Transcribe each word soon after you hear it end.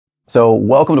So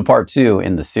welcome to part two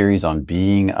in the series on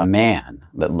being a man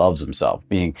that loves himself.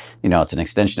 Being, it's an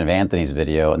extension of Anthony's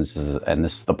video, and this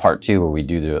is the part two where we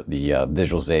do the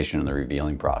visualization and the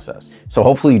revealing process. So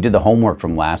hopefully you did the homework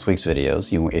from last week's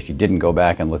videos. If you didn't, go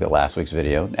back and look at last week's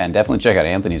video, and definitely check out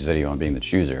Anthony's video on being the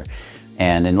chooser.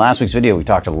 And in last week's video, we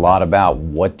talked a lot about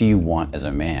what do you want as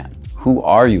a man? Who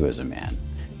are you as a man?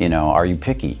 Are you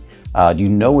picky? Do you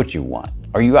know what you want?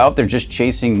 Are you out there just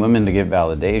chasing women to get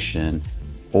validation?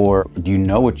 Or do you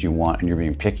know what you want and you're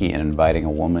being picky and inviting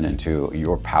a woman into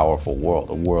your powerful world,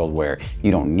 a world where you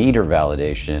don't need her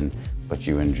validation, but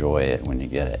you enjoy it when you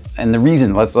get it? And the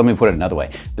reason, let me put it another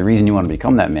way, the reason you want to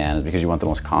become that man is because you want the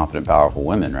most confident, powerful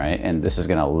women, right? And this is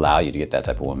going to allow you to get that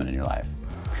type of woman in your life.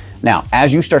 Now,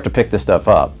 as you start to pick this stuff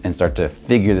up and start to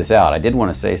figure this out, I did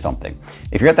want to say something.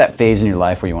 If you're at that phase in your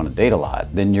life where you want to date a lot,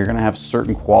 then you're going to have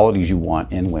certain qualities you want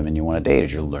in women you want to date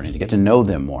as you're learning to get to know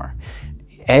them more.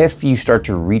 If you start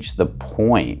to reach the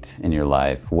point in your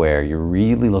life where you're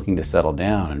really looking to settle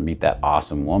down and meet that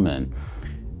awesome woman,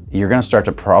 you're going to start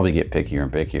to probably get pickier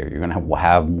and pickier. You're going to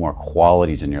have more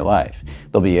qualities in your life.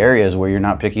 There'll be areas where you're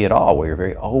not picky at all, where you're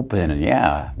very open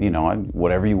and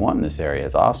whatever you want in this area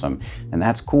is awesome. And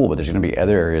that's cool, but there's going to be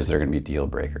other areas that are going to be deal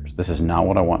breakers. This is not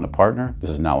what I want in a partner.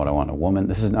 This is not what I want in a woman.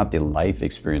 This is not the life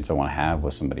experience I want to have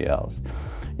with somebody else.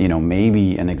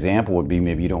 Maybe an example would be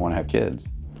maybe you don't want to have kids,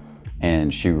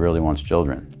 and she really wants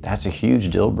children. That's a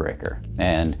huge deal breaker.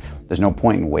 And there's no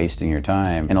point in wasting your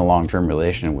time in a long-term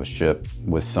relationship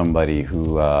with somebody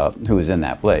who is in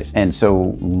that place. And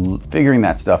so figuring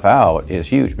that stuff out is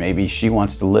huge. Maybe she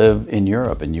wants to live in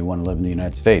Europe and you want to live in the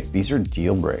United States. These are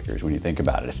deal breakers when you think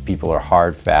about it. If people are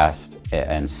hard, fast,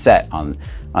 and set on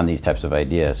these types of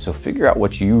ideas. So figure out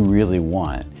what you really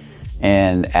want.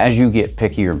 And as you get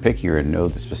pickier and pickier and know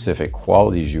the specific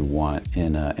qualities you want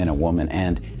in a woman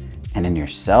and in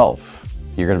yourself,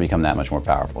 you're going to become that much more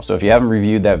powerful. So if you haven't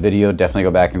reviewed that video, definitely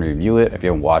go back and review it. If you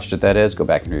haven't watched it, that is, go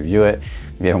back and review it.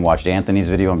 If you haven't watched Anthony's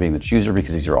video on being the chooser,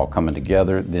 because these are all coming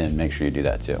together, then make sure you do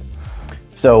that too.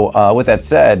 So with that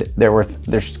said,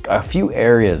 there's a few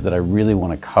areas that I really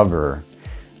want to cover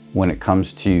when it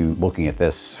comes to looking at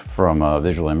this from a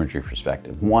visual imagery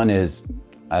perspective. One is,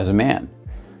 as a man,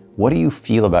 what do you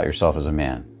feel about yourself as a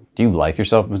man? Do you like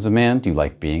yourself as a man? Do you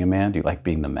like being a man? Do you like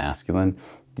being the masculine?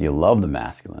 Do you love the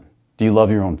masculine? Do you love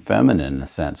your own feminine in a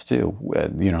sense too?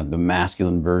 The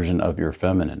masculine version of your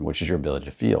feminine, which is your ability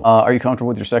to feel. Are you comfortable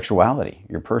with your sexuality,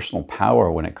 your personal power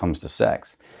when it comes to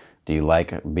sex? Do you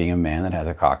like being a man that has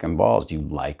a cock and balls? Do you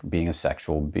like being a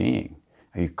sexual being?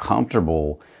 Are you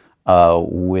comfortable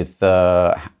with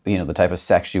the type of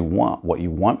sex you want, what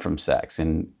you want from sex?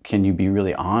 And can you be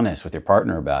really honest with your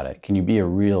partner about it? Can you be a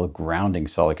real grounding,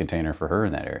 solid container for her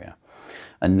in that area?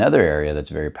 Another area that's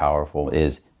very powerful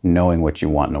is knowing what you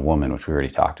want in a woman, which we already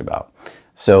talked about.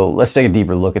 So let's take a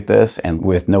deeper look at this, and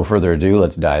with no further ado,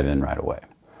 let's dive in right away.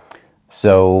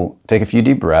 So take a few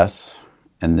deep breaths,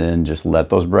 and then just let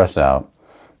those breaths out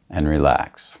and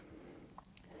relax.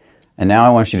 And now I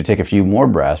want you to take a few more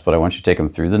breaths, but I want you to take them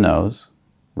through the nose,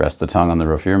 rest the tongue on the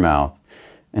roof of your mouth,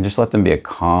 and just let them be a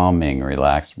calming,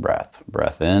 relaxed breath.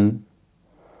 Breath in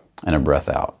and a breath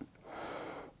out.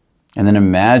 And then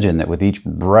imagine that with each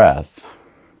breath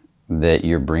that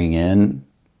you're bringing in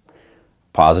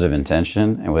positive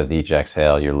intention, and with each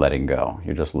exhale, you're letting go.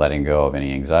 You're just letting go of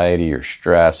any anxiety or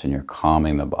stress, and you're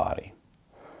calming the body.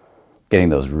 Getting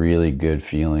those really good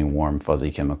feeling, warm, fuzzy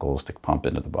chemicals to pump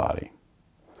into the body.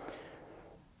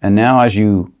 And now as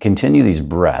you continue these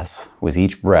breaths, with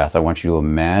each breath, I want you to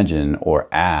imagine or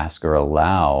ask or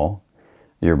allow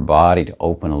your body to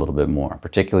open a little bit more,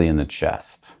 particularly in the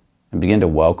chest. And begin to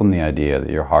welcome the idea that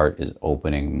your heart is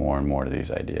opening more and more to these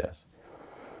ideas.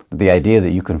 The idea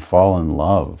that you can fall in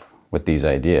love with these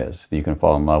ideas, that you can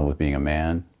fall in love with being a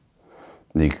man,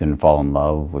 that you can fall in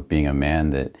love with being a man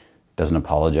that doesn't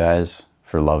apologize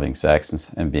for loving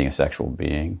sex and being a sexual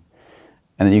being,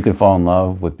 and that you can fall in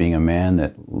love with being a man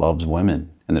that loves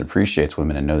women and that appreciates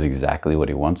women and knows exactly what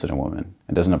he wants in a woman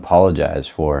and doesn't apologize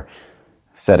for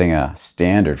setting a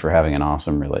standard for having an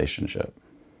awesome relationship.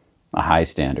 A high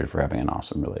standard for having an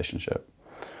awesome relationship.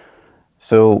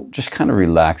 So just kind of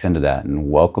relax into that and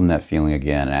welcome that feeling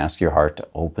again, and ask your heart to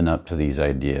open up to these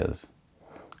ideas,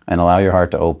 and allow your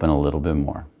heart to open a little bit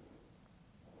more,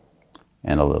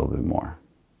 and a little bit more,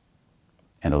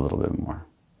 and a little bit more.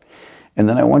 And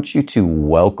then I want you to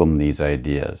welcome these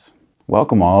ideas.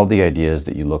 Welcome all the ideas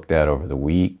that you looked at over the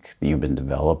week, that you've been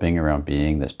developing around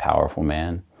being this powerful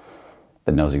man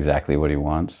that knows exactly what he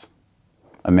wants.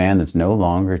 A man that's no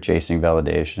longer chasing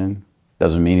validation.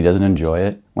 Doesn't mean he doesn't enjoy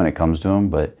it when it comes to him,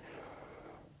 but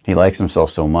he likes himself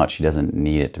so much he doesn't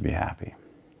need it to be happy.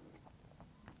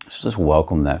 Just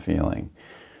welcome that feeling.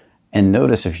 And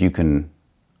notice if you can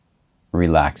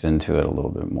relax into it a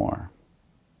little bit more.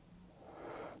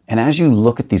 And as you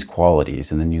look at these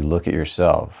qualities and then you look at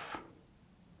yourself,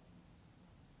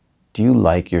 do you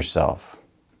like yourself?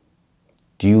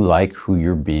 Do you like who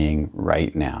you're being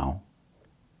right now,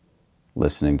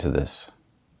 listening to this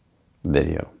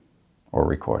video or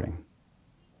recording?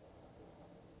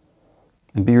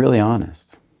 And be really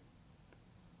honest.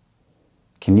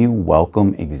 Can you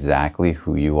welcome exactly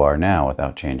who you are now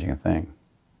without changing a thing?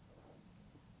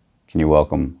 Can you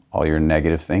welcome all your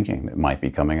negative thinking that might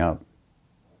be coming up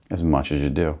as much as you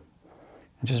do?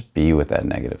 And just be with that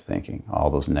negative thinking, all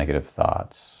those negative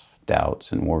thoughts,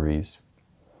 doubts, and worries,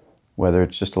 whether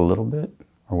it's just a little bit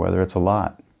or whether it's a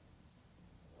lot.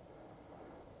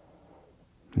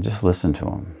 And just listen to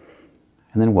them.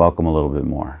 And then welcome a little bit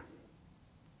more.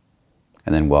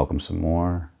 And then welcome some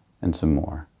more and some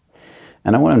more.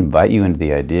 And I want to invite you into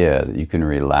the idea that you can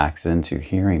relax into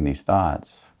hearing these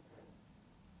thoughts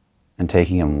and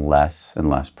taking them less and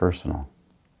less personal.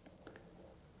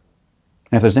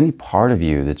 And if there's any part of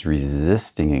you that's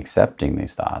resisting accepting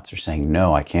these thoughts or saying,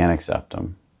 no, I can't accept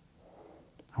them,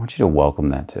 I want you to welcome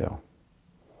that too.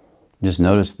 Just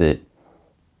notice that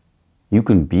you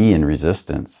can be in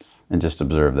resistance and just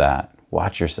observe that.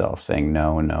 Watch yourself saying,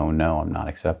 no, no, no, I'm not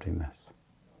accepting this.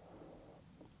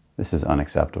 This is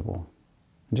unacceptable.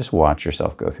 And just watch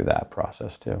yourself go through that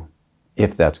process too,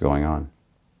 if that's going on.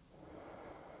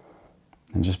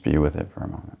 And just be with it for a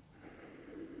moment.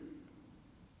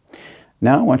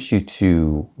 Now I want you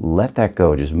to let that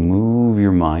go. Just move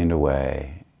your mind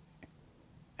away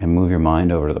and move your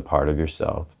mind over to the part of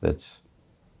yourself that's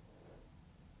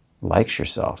likes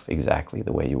yourself exactly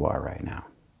the way you are right now.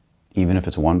 Even if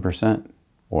it's 1%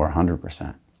 or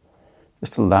 100%.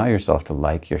 Just allow yourself to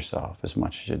like yourself as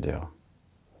much as you do.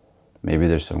 Maybe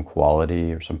there's some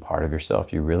quality or some part of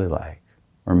yourself you really like.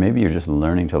 Or maybe you're just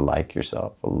learning to like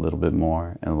yourself a little bit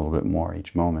more and a little bit more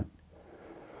each moment.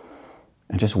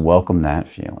 And just welcome that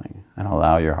feeling and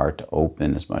allow your heart to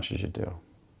open as much as you do.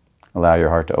 Allow your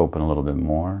heart to open a little bit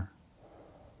more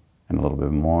and a little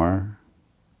bit more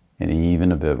and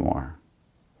even a bit more.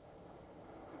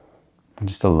 And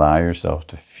just allow yourself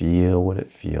to feel what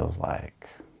it feels like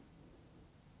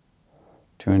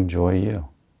to enjoy you.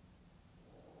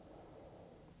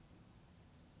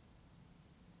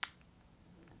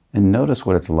 And notice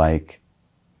what it's like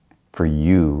for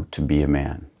you to be a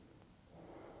man.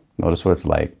 Notice what it's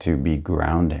like to be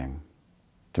grounding,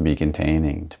 to be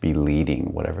containing, to be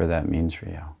leading, whatever that means for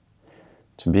you.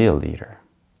 To be a leader.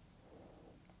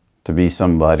 To be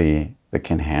somebody that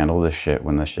can handle the shit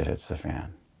when the shit hits the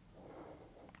fan.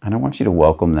 And I want you to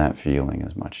welcome that feeling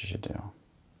as much as you do.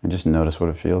 And just notice what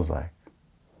it feels like.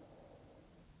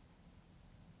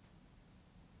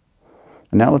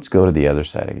 And now let's go to the other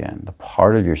side again. The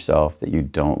part of yourself that you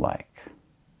don't like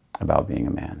about being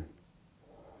a man.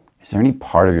 Is there any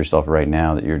part of yourself right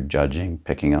now that you're judging,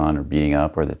 picking on, or beating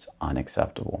up, or that's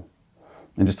unacceptable?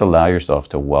 And just allow yourself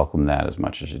to welcome that as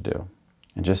much as you do.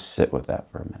 And just sit with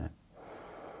that for a minute.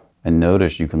 And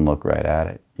notice you can look right at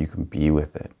it. You can be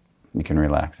with it. You can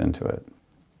relax into it.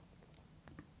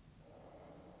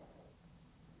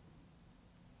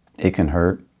 It can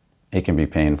hurt. It can be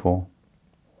painful.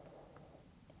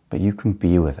 But you can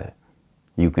be with it.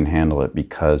 You can handle it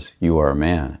because you are a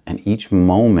man. And each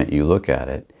moment you look at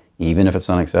it, even if it's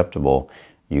unacceptable,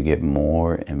 you get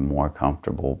more and more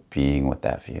comfortable being with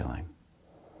that feeling.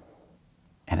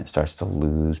 And it starts to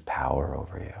lose power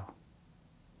over you.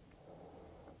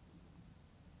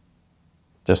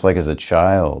 Just like as a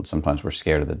child, sometimes we're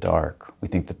scared of the dark. We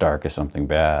think the dark is something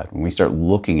bad. When we start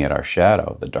looking at our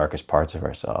shadow, the darkest parts of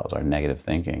ourselves, our negative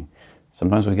thinking,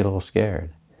 sometimes we get a little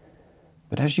scared.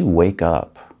 But as you wake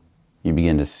up, you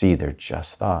begin to see they're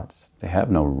just thoughts. They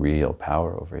have no real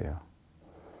power over you.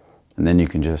 And then you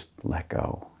can just let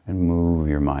go and move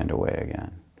your mind away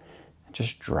again. And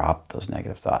just drop those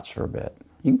negative thoughts for a bit.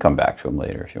 You can come back to them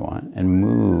later if you want. And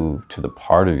move to the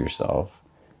part of yourself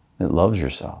that loves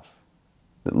yourself.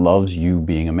 That loves you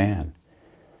being a man.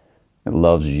 That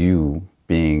loves you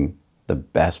being the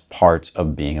best parts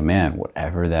of being a man,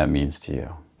 whatever that means to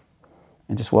you.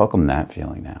 And just welcome that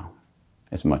feeling now,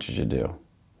 as much as you do.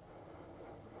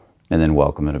 And then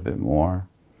welcome it a bit more,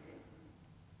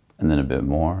 and then a bit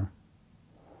more,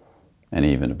 and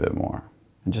even a bit more.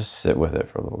 And just sit with it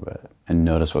for a little bit and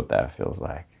notice what that feels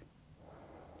like.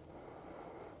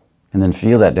 And then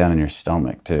feel that down in your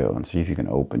stomach too, and see if you can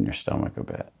open your stomach a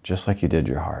bit, just like you did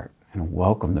your heart. And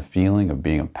welcome the feeling of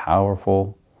being a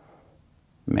powerful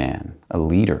man, a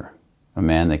leader, a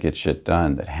man that gets shit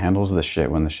done, that handles the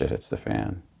shit when the shit hits the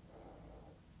fan.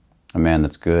 A man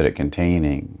that's good at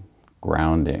containing,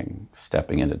 grounding,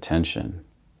 stepping into tension.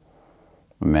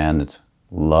 A man that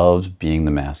loves being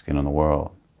the masculine in the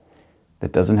world,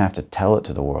 that doesn't have to tell it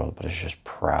to the world, but is just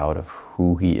proud of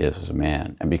who he is as a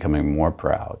man and becoming more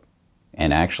proud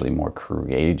and actually more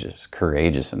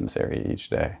courageous in this area each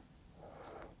day.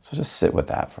 So just sit with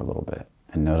that for a little bit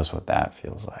and notice what that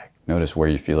feels like. Notice where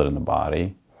you feel it in the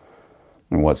body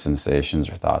and what sensations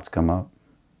or thoughts come up.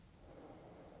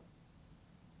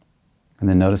 And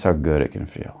then notice how good it can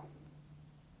feel.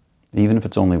 Even if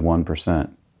it's only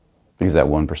 1%, because that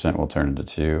 1% will turn into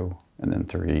 2, and then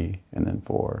 3, and then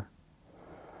 4,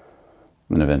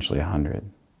 and then eventually 100.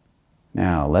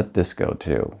 Now let this go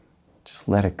too. Just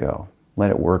let it go.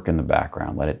 Let it work in the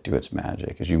background. Let it do its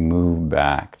magic as you move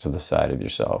back to the side of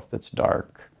yourself that's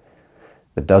dark,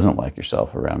 that doesn't like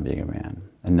yourself around being a man.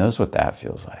 And notice what that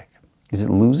feels like. Is it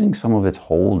losing some of its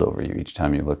hold over you each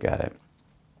time you look at it?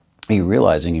 Are you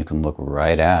realizing you can look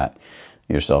right at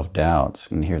your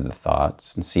self-doubts and hear the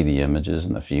thoughts and see the images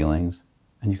and the feelings?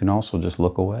 And you can also just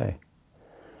look away.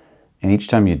 And each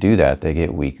time you do that, they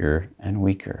get weaker and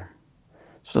weaker.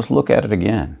 So just look at it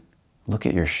again. Look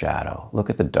at your shadow. Look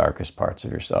at the darkest parts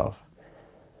of yourself.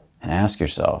 And ask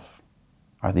yourself,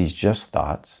 are these just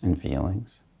thoughts and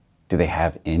feelings? Do they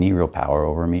have any real power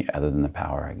over me other than the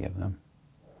power I give them?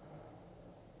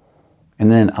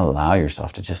 And then allow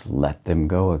yourself to just let them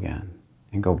go again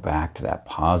and go back to that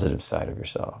positive side of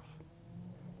yourself.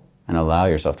 And allow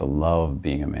yourself to love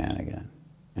being a man again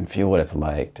and feel what it's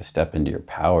like to step into your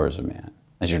power as a man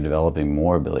as you're developing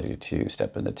more ability to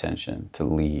step into tension, to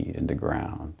lead and to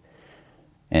ground,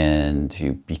 and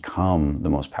to become the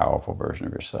most powerful version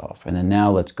of yourself. And then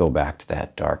now let's go back to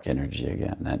that dark energy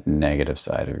again, that negative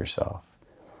side of yourself,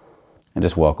 and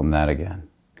just welcome that again.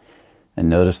 And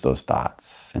notice those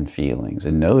thoughts and feelings.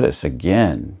 And notice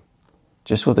again,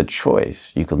 just with a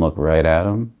choice, you can look right at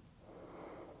them.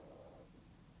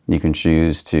 You can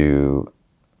choose to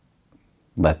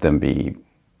let them be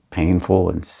painful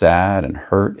and sad and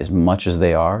hurt as much as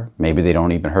they are. Maybe they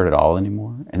don't even hurt at all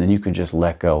anymore. And then you can just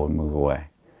let go and move away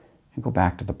and go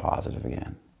back to the positive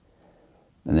again.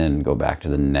 And then go back to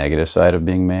the negative side of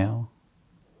being male.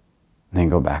 And then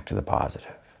go back to the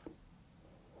positive.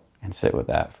 And sit with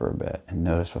that for a bit and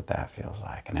notice what that feels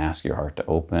like. And ask your heart to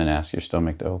open, ask your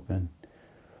stomach to open.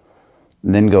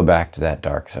 And then go back to that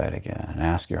dark side again and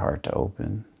ask your heart to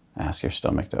open, ask your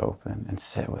stomach to open, and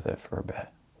sit with it for a bit.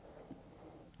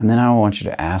 And then I want you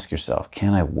to ask yourself,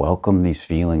 can I welcome these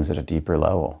feelings at a deeper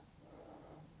level?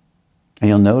 And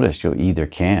you'll notice you either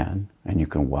can, and you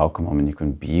can welcome them and you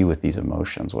can be with these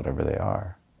emotions, whatever they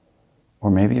are.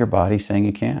 Or maybe your body's saying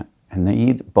you can't.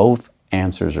 And both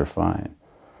answers are fine.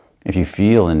 If you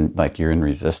feel like you're in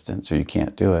resistance or you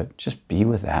can't do it, just be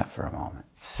with that for a moment.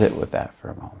 Sit with that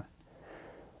for a moment.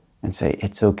 And say,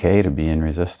 it's okay to be in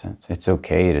resistance. It's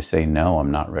okay to say, no, I'm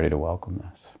not ready to welcome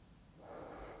this.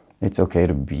 It's okay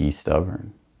to be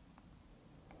stubborn.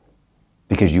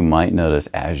 Because you might notice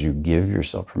as you give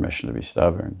yourself permission to be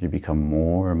stubborn, you become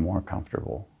more and more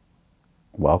comfortable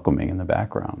welcoming in the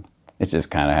background. It just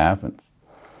kind of happens.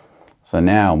 So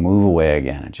now move away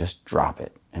again and just drop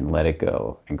it and let it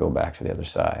go and go back to the other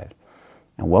side.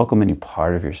 And welcome any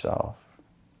part of yourself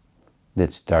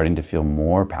that's starting to feel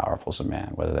more powerful as a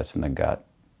man, whether that's in the gut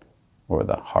or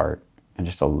the heart. And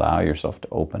just allow yourself to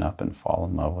open up and fall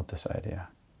in love with this idea.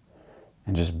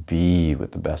 And just be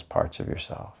with the best parts of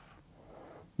yourself.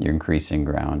 You're increasing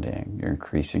grounding, you're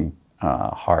increasing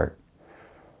heart,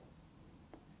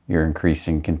 you're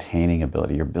increasing containing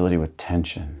ability, your ability with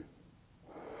tension.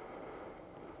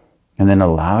 And then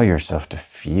allow yourself to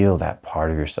feel that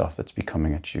part of yourself that's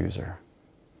becoming a chooser.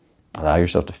 Allow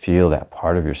yourself to feel that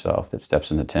part of yourself that steps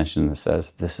into tension and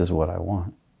says, this is what I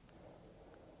want.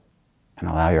 And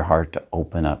allow your heart to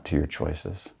open up to your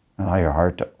choices. Allow your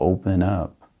heart to open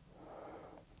up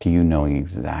to you knowing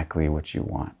exactly what you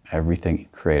want. Everything you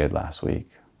created last week.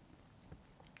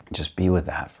 Just be with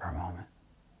that for a moment.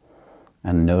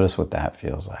 And notice what that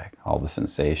feels like. All the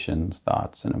sensations,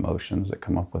 thoughts, and emotions that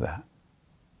come up with that.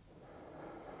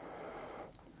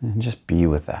 And just be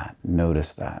with that.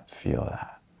 Notice that. Feel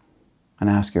that. And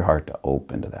ask your heart to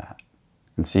open to that.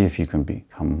 And see if you can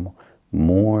become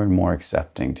more and more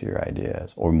accepting to your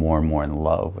ideas, or more and more in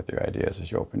love with your ideas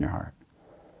as you open your heart.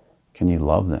 Can you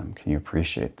love them? Can you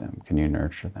appreciate them? Can you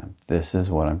nurture them? This is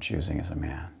what I'm choosing as a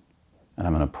man. And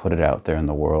I'm going to put it out there in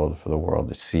the world for the world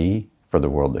to see, for the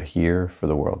world to hear, for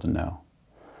the world to know.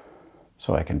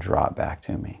 So I can draw it back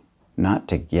to me. Not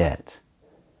to get,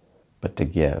 but to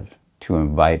give. To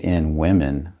invite in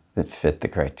women that fit the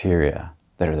criteria,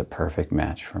 that are the perfect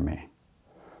match for me.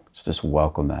 So just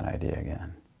welcome that idea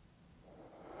again.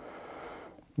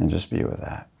 And just be with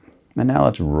that. And now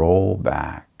let's roll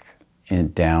back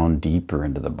and down deeper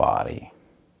into the body.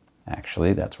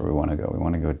 Actually, that's where we want to go. We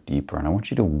want to go deeper. And I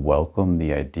want you to welcome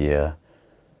the idea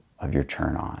of your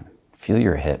turn on. Feel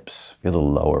your hips, feel the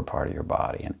lower part of your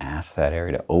body, and ask that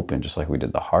area to open just like we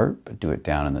did the heart, but do it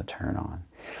down in the turn on.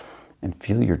 And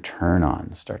feel your turn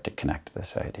on start to connect to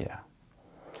this idea.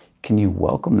 Can you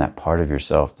welcome that part of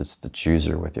yourself that's the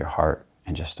chooser with your heart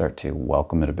and just start to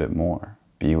welcome it a bit more?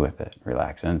 Be with it,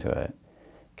 relax into it.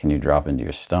 Can you drop into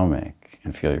your stomach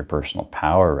and feel your personal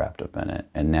power wrapped up in it?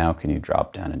 And now can you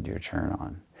drop down into your turn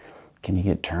on? Can you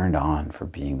get turned on for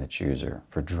being the chooser,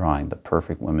 for drawing the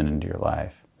perfect women into your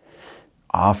life?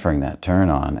 Offering that turn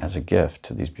on as a gift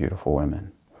to these beautiful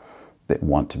women that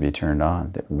want to be turned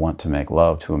on, that want to make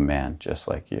love to a man just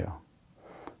like you.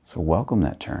 So welcome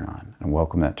that turn on, and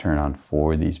welcome that turn on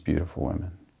for these beautiful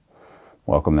women.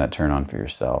 Welcome that turn on for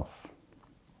yourself.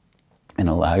 And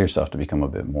allow yourself to become a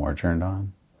bit more turned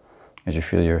on as you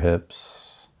feel your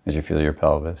hips, as you feel your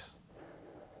pelvis,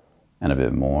 and a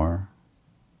bit more,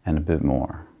 and a bit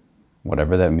more.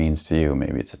 Whatever that means to you,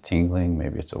 maybe it's a tingling,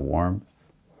 maybe it's a warmth.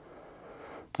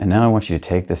 And now I want you to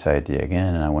take this idea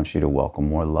again, and I want you to welcome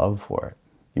more love for it.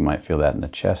 You might feel that in the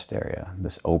chest area,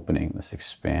 this opening, this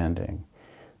expanding,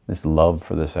 this love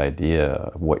for this idea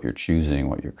of what you're choosing,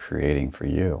 what you're creating for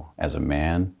you as a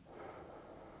man,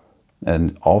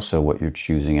 and also what you're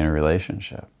choosing in a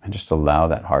relationship. And just allow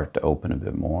that heart to open a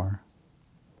bit more,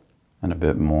 and a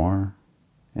bit more,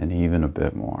 and even a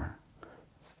bit more.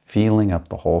 Feeling up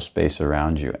the whole space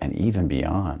around you and even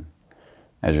beyond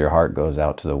as your heart goes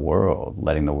out to the world,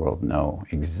 letting the world know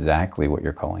exactly what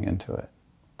you're calling into it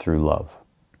through love,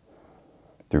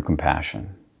 through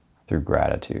compassion, through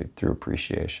gratitude, through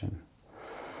appreciation.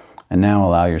 And now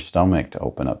allow your stomach to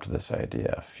open up to this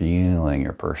idea, feeling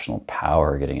your personal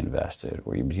power getting invested,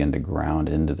 where you begin to ground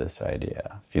into this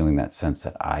idea, feeling that sense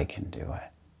that I can do it.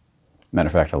 Matter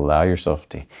of fact, allow yourself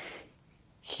to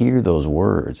hear those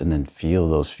words and then feel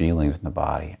those feelings in the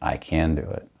body. I can do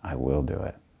it. I will do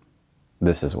it.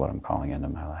 This is what I'm calling into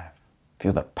my life.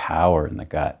 Feel the power in the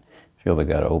gut. Feel the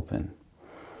gut open.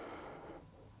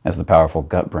 As the powerful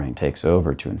gut brain takes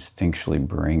over to instinctually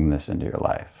bring this into your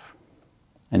life.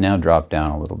 And now drop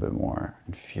down a little bit more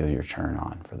and feel your turn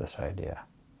on for this idea.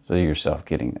 Feel yourself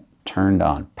getting turned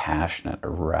on, passionate,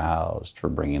 aroused for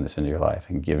bringing this into your life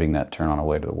and giving that turn on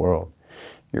away to the world.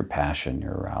 Your passion,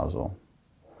 your arousal,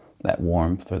 that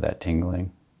warmth or that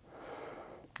tingling.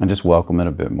 And just welcome it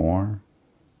a bit more,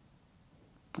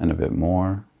 and a bit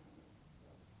more,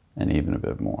 and even a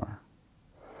bit more.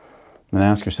 Then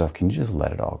ask yourself, can you just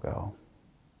let it all go?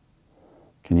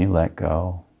 Can you let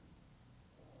go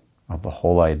of the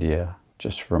whole idea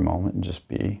just for a moment and just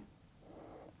be?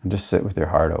 And just sit with your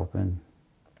heart open,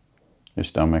 your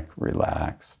stomach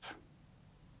relaxed,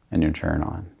 and your turn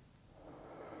on.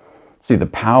 See, the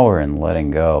power in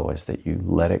letting go is that you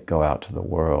let it go out to the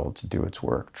world to do its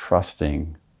work,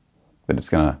 trusting that it's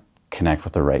going to connect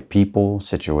with the right people,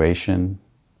 situation,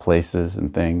 places,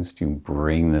 and things to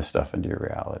bring this stuff into your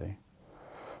reality.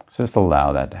 So just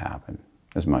allow that to happen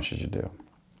as much as you do.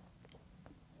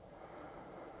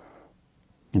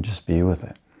 And just be with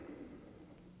it.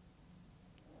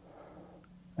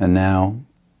 And now,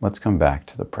 let's come back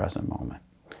to the present moment.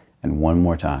 And one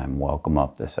more time, welcome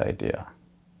up this idea.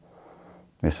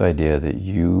 This idea that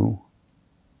you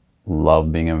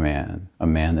love being a man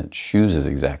that chooses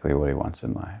exactly what he wants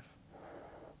in life,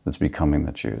 that's becoming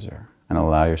the chooser. And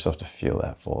allow yourself to feel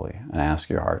that fully and ask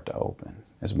your heart to open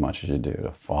as much as you do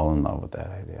to fall in love with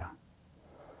that idea.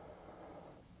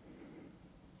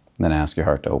 And then ask your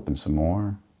heart to open some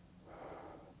more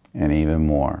and even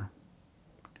more.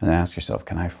 And then ask yourself,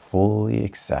 can I fully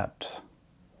accept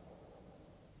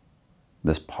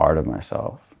this part of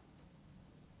myself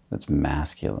that's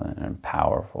masculine and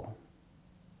powerful?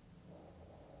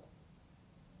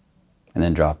 And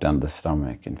then drop down to the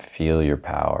stomach and feel your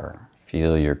power,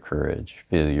 feel your courage,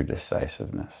 feel your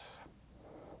decisiveness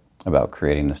about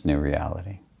creating this new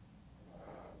reality.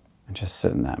 And just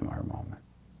sit in that for a moment.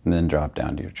 And then drop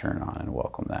down to your turn on and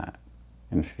welcome that.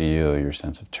 And feel your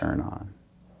sense of turn on.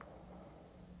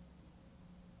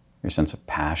 Your sense of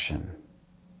passion.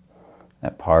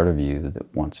 That part of you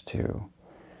that wants to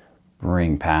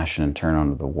bring passion and turn on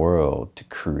to the world to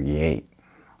create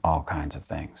all kinds of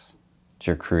things. It's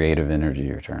your creative energy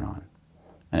you turn on.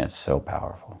 And it's so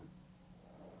powerful.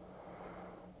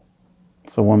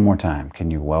 So one more time,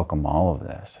 can you welcome all of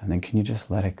this? And then can you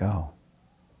just let it go?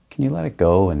 Can you let it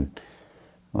go and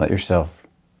let yourself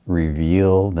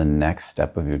reveal the next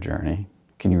step of your journey?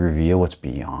 Can you reveal what's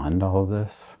beyond all of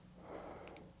this?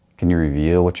 Can you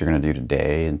reveal what you're going to do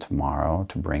today and tomorrow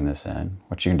to bring this in?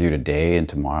 What you're going to do today and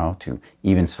tomorrow to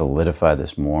even solidify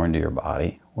this more into your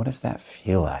body? What does that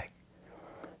feel like?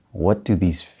 What do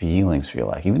these feelings feel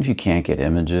like? Even if you can't get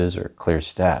images or clear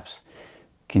steps,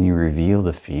 can you reveal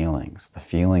the feelings? The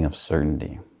feeling of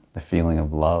certainty, the feeling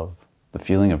of love, the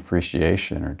feeling of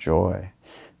appreciation or joy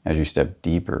as you step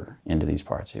deeper into these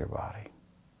parts of your body.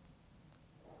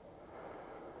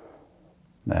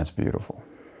 That's beautiful.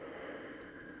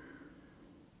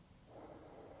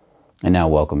 And now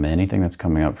welcome anything that's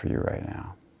coming up for you right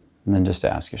now. And then just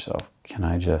ask yourself, can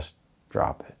I just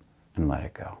drop it and let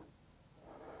it go?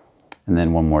 And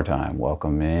then one more time,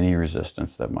 welcome any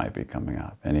resistance that might be coming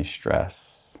up, any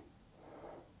stress,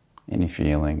 any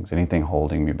feelings, anything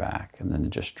holding me back, and then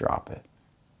just drop it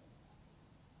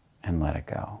and let it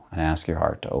go. And ask your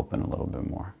heart to open a little bit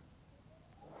more.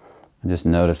 And just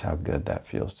notice how good that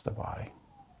feels to the body.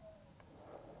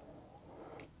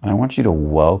 And I want you to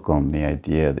welcome the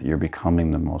idea that you're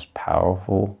becoming the most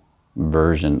powerful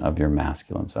version of your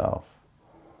masculine self.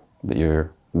 That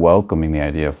you're welcoming the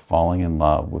idea of falling in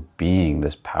love with being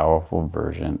this powerful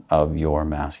version of your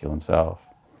masculine self.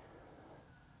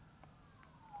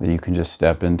 That you can just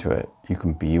step into it, you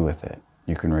can be with it,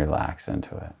 you can relax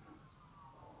into it.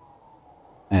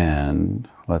 And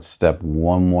let's step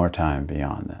one more time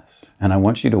beyond this. And I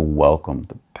want you to welcome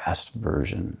the best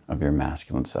version of your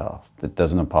masculine self that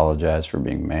doesn't apologize for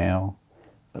being male,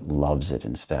 but loves it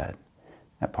instead.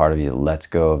 That part of you that lets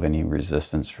go of any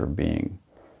resistance for being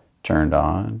turned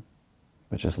on,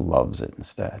 but just loves it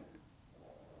instead.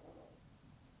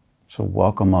 So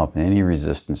welcome up any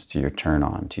resistance to your turn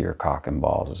on, to your cock and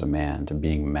balls as a man, to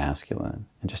being masculine.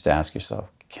 And just ask yourself,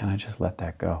 can I just let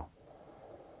that go?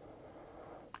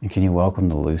 And can you welcome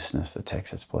the looseness that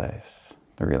takes its place,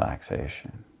 the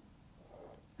relaxation?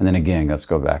 And then again, let's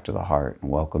go back to the heart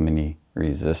and welcome any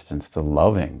resistance to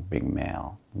loving being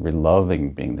male,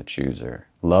 loving being the chooser,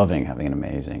 loving having an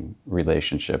amazing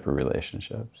relationship or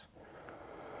relationships.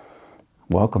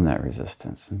 Welcome that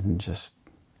resistance and then just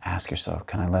ask yourself,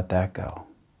 can I let that go?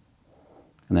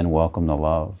 And then welcome the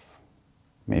love.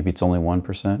 Maybe it's only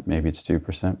 1%, maybe it's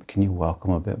 2%, but can you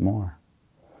welcome a bit more?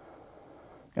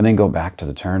 And then go back to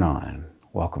the turn on and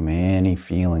welcome any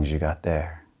feelings you got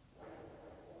there.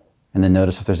 And then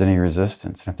notice if there's any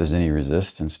resistance. And if there's any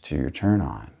resistance to your turn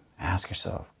on, ask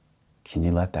yourself, can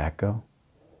you let that go?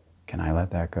 Can I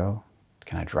let that go?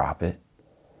 Can I drop it?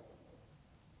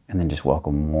 And then just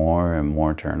welcome more and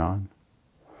more turn on.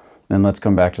 Then let's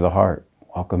come back to the heart.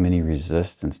 Welcome any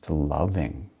resistance to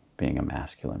loving being a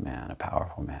masculine man, a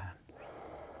powerful man.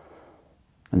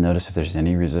 And notice if there's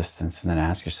any resistance, and then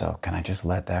ask yourself, can I just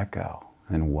let that go?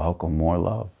 And then welcome more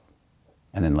love.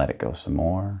 And then let it go some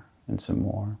more and some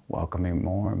more, welcoming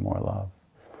more and more love.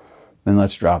 Then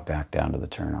let's drop back down to the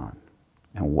turn on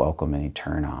and welcome any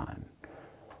turn on.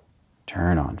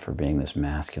 Turn on for being this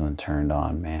masculine, turned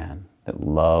on man that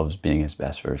loves being his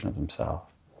best version of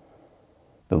himself,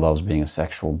 that loves being a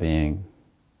sexual being,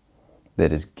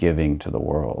 that is giving to the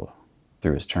world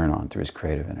through his turn on, through his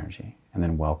creative energy. And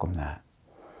then welcome that.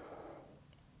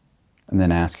 And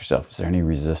then ask yourself, is there any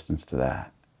resistance to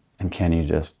that? And can you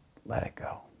just let it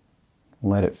go?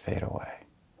 Let it fade away.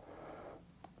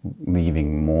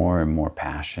 Leaving more and more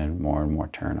passion, more and more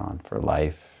turn on for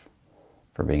life,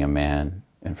 for being a man,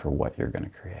 and for what you're going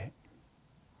to create.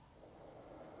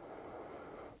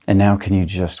 And now can you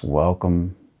just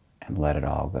welcome and let it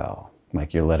all go?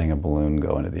 Like you're letting a balloon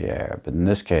go into the air. But in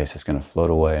this case, it's going to float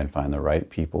away and find the right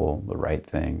people, the right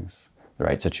things, the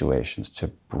right situations to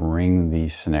bring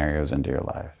these scenarios into your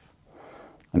life.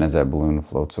 And as that balloon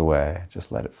floats away,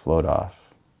 just let it float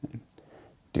off and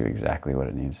do exactly what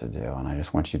it needs to do. And I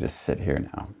just want you to sit here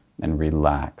now and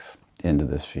relax into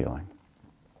this feeling.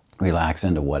 Relax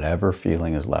into whatever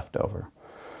feeling is left over.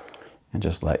 And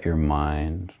just let your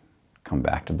mind come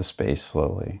back to the space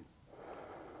slowly.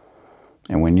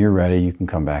 And when you're ready, you can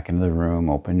come back into the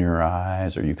room, open your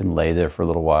eyes, or you can lay there for a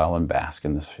little while and bask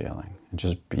in this feeling. And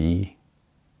just be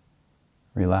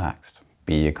relaxed.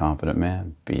 Be a confident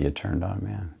man. Be a turned on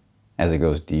man. As it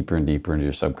goes deeper and deeper into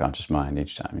your subconscious mind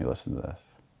each time you listen to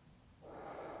this.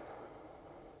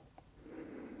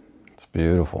 It's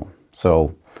beautiful.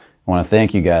 So I want to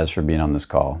thank you guys for being on this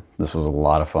call. This was a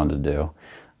lot of fun to do.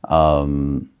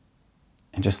 And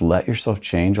just let yourself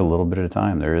change a little bit at a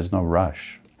time. There is no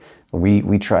rush.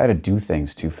 We try to do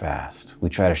things too fast. We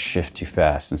try to shift too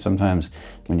fast. And sometimes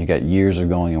when you got years of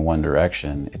going in one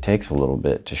direction, it takes a little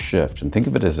bit to shift. And think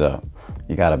of it as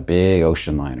you got a big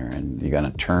ocean liner and you're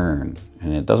gonna turn,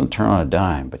 and it doesn't turn on a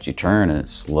dime, but you turn and it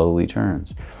slowly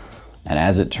turns. And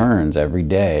as it turns every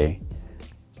day,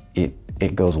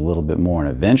 it goes a little bit more,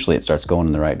 and eventually it starts going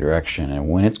in the right direction. And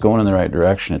when it's going in the right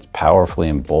direction, it's powerfully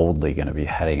and boldly going to be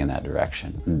heading in that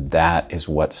direction. And that is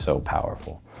what's so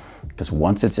powerful, because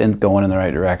once it's going in the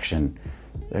right direction,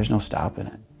 there's no stopping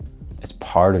it. It's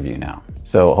part of you now.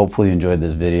 So hopefully you enjoyed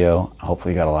this video.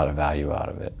 Hopefully you got a lot of value out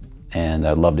of it. And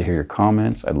I'd love to hear your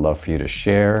comments. I'd love for you to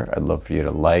share. I'd love for you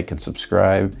to like and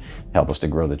subscribe, help us to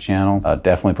grow the channel.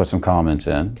 Definitely put some comments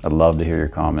in. I'd love to hear your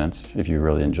comments if you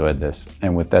really enjoyed this.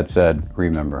 And with that said,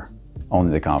 remember,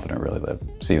 only the confident really live.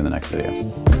 See you in the next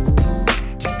video.